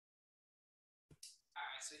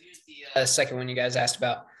So here's the second one you guys asked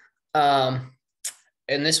about. Um,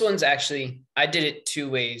 and this one's actually, I did it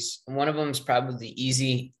two ways. One of them is probably the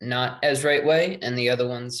easy, not as right way, and the other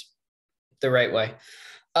one's the right way.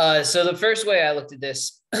 So the first way I looked at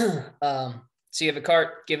this, so you have a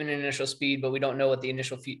cart given an initial speed, but we don't know what the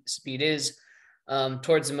initial speed is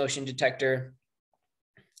towards the motion detector.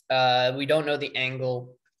 We don't know the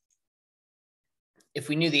angle. If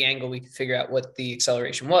we knew the angle, we could figure out what the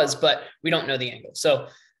acceleration was, but we don't know the angle. So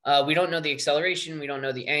we don't know the acceleration. We don't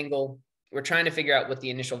know the angle. We're trying to figure out what the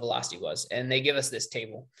initial velocity was. And they give us this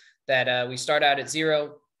table that we start out at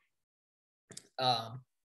 0. And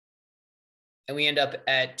we end up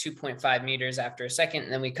at 2.5 meters after a second,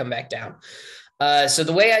 and then we come back down. So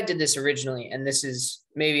the way I did this originally, and this is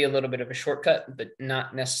maybe a little bit of a shortcut, but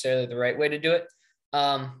not necessarily the right way to do it.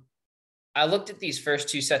 I looked at these first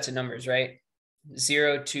two sets of numbers, right?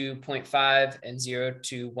 0 to 0.5 and 0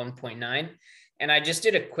 to 1.9. And I just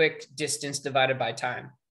did a quick distance divided by time,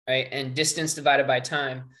 right? And distance divided by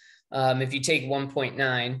time, if you take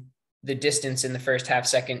 1.9, the distance in the first half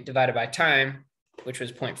second divided by time, which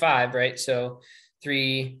was 0.5, right? So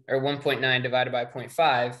 1.9 divided by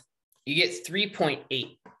 0.5, you get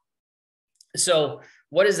 3.8. So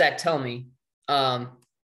what does that tell me?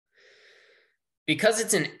 Because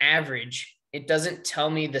it's an average, it doesn't tell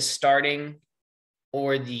me the starting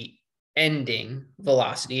or the ending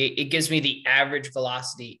velocity. It gives me the average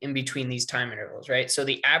velocity in between these time intervals, right? So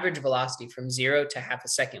the average velocity from 0 to half a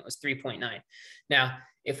second was 3.9. Now,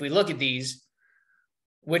 if we look at these,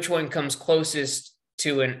 which one comes closest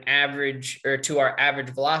to an average or to our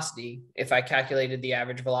average velocity? If I calculated the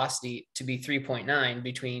average velocity to be 3.9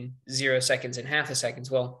 between 0 seconds and half a second,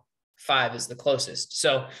 well, 5 is the closest.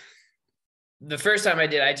 So the first time I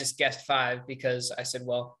did, I just guessed 5 because I said,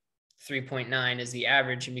 well, 3.9 is the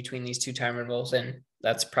average in between these two time intervals, and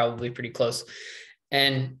that's probably pretty close.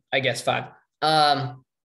 And I guess 5.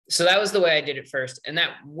 So that was the way I did it first, and that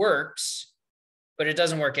works, but it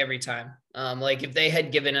doesn't work every time. Like if they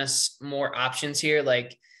had given us more options here,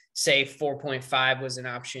 like say 4.5 was an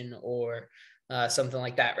option or something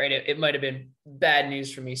like that, right? It might have been bad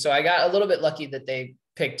news for me. So I got a little bit lucky that they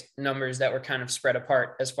picked numbers that were kind of spread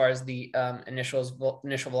apart as far as the initial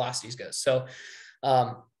velocities goes. So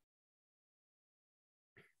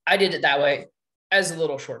I did it that way as a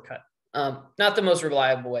little shortcut. Not the most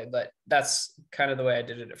reliable way, but that's kind of the way I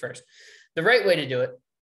did it at first. The right way to do it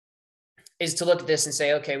is to look at this and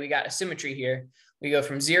say, okay, we got a symmetry here. We go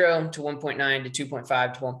from 0 to 1.9 to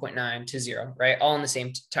 2.5 to 1.9 to 0, right? All in the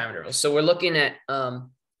same time interval. So we're looking at,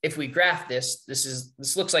 if we graph this,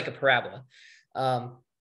 this looks like a parabola.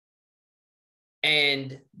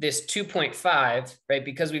 And this 2.5, right,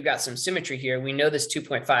 because we've got some symmetry here, we know this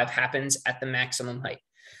 2.5 happens at the maximum height.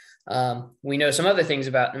 We know some other things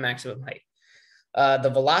about the maximum height. The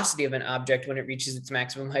velocity of an object when it reaches its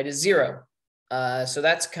maximum height is 0. So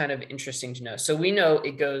that's kind of interesting to know. So we know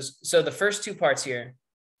it goes, so the first two parts here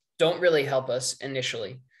don't really help us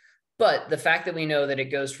initially, but the fact that we know that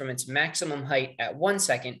it goes from its maximum height at 1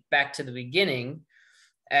 second back to the beginning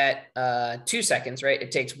at 2 seconds, right?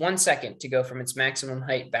 It takes 1 second to go from its maximum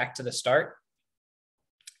height back to the start.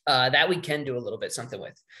 That we can do a little bit something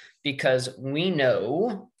with, because we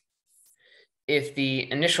know if the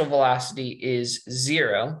initial velocity is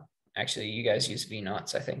 0, actually you guys use V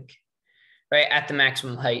naughts, I think, right? At the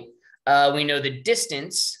maximum height, we know the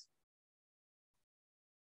distance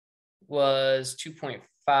was 2.5.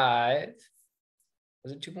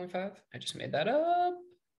 Was it 2.5? I just made that up.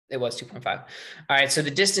 It was 2.5. All right, so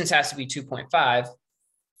the distance has to be 2.5.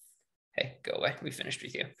 Hey, go away. We finished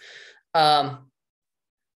with you.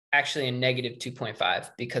 Actually a negative 2.5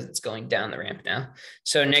 because it's going down the ramp now.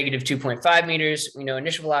 So negative 2.5 meters. We know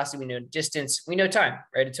initial velocity. We know distance. We know time,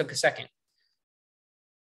 right? It took a second.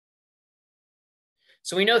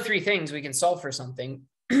 So we know 3 things. We can solve for something.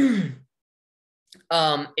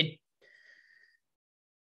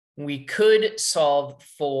 We could solve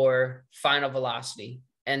for final velocity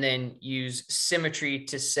and then use symmetry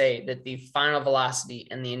to say that the final velocity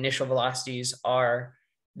and the initial velocities are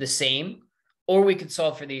the same, or we could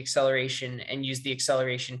solve for the acceleration and use the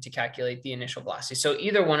acceleration to calculate the initial velocity. So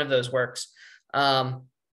either one of those works, I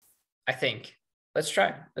think. Let's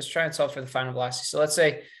try and solve for the final velocity. So let's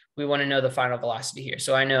say we want to know the final velocity here.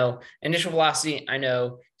 So I know initial velocity, I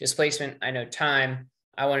know displacement, I know time.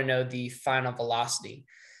 I want to know the final velocity.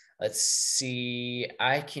 Let's see,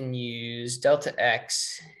 I can use delta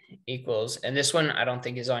x equals, and this one I don't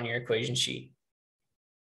think is on your equation sheet,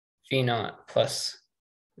 V naught plus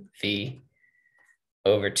V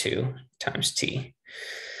over 2 times t.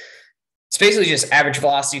 It's basically just average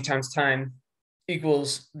velocity times time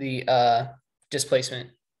equals the displacement.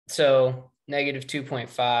 So negative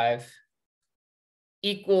 2.5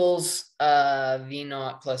 equals V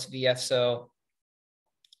naught plus VF. So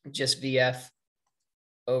just VF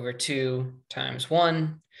over 2 times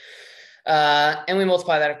 1. And we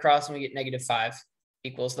multiply that across and we get negative 5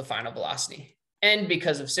 equals the final velocity. And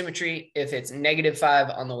because of symmetry, if it's negative 5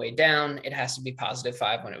 on the way down, it has to be positive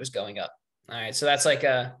 5 when it was going up. All right, so that's like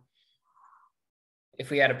if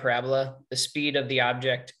we had a parabola, the speed of the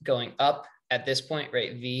object going up at this point,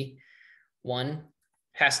 right, V1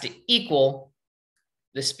 has to equal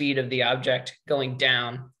the speed of the object going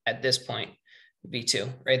down at this point, V2,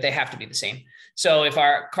 right? They have to be the same. So if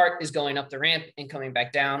our cart is going up the ramp and coming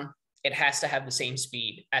back down, it has to have the same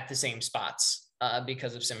speed at the same spots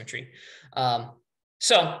because of symmetry.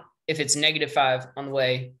 So if it's negative 5 on the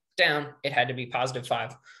way down, it had to be positive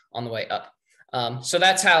 5 on the way up. So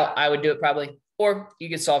that's how I would do it probably. Or you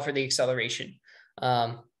could solve for the acceleration,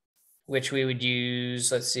 which we would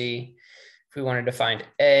use, let's see, if we wanted to find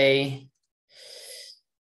A,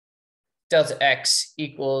 delta X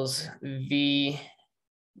equals V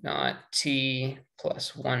naught T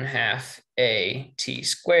plus 1/2 A T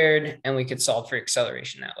squared, and we could solve for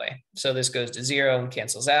acceleration that way. So this goes to 0 and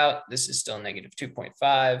cancels out. This is still negative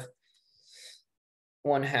 2.5,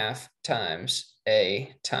 1/2 times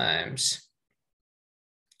A times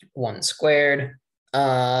 1 squared,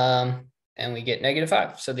 and we get negative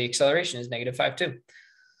 5. So the acceleration is negative 5 too.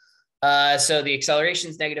 So the acceleration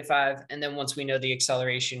is negative 5. And then once we know the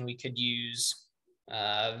acceleration, we could use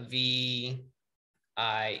V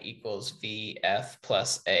I equals VF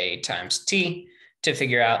plus A times T to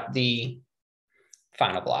figure out the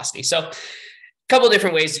final velocity. So a couple of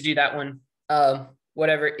different ways to do that one,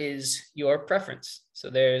 whatever is your preference. So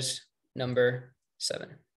there's number 7.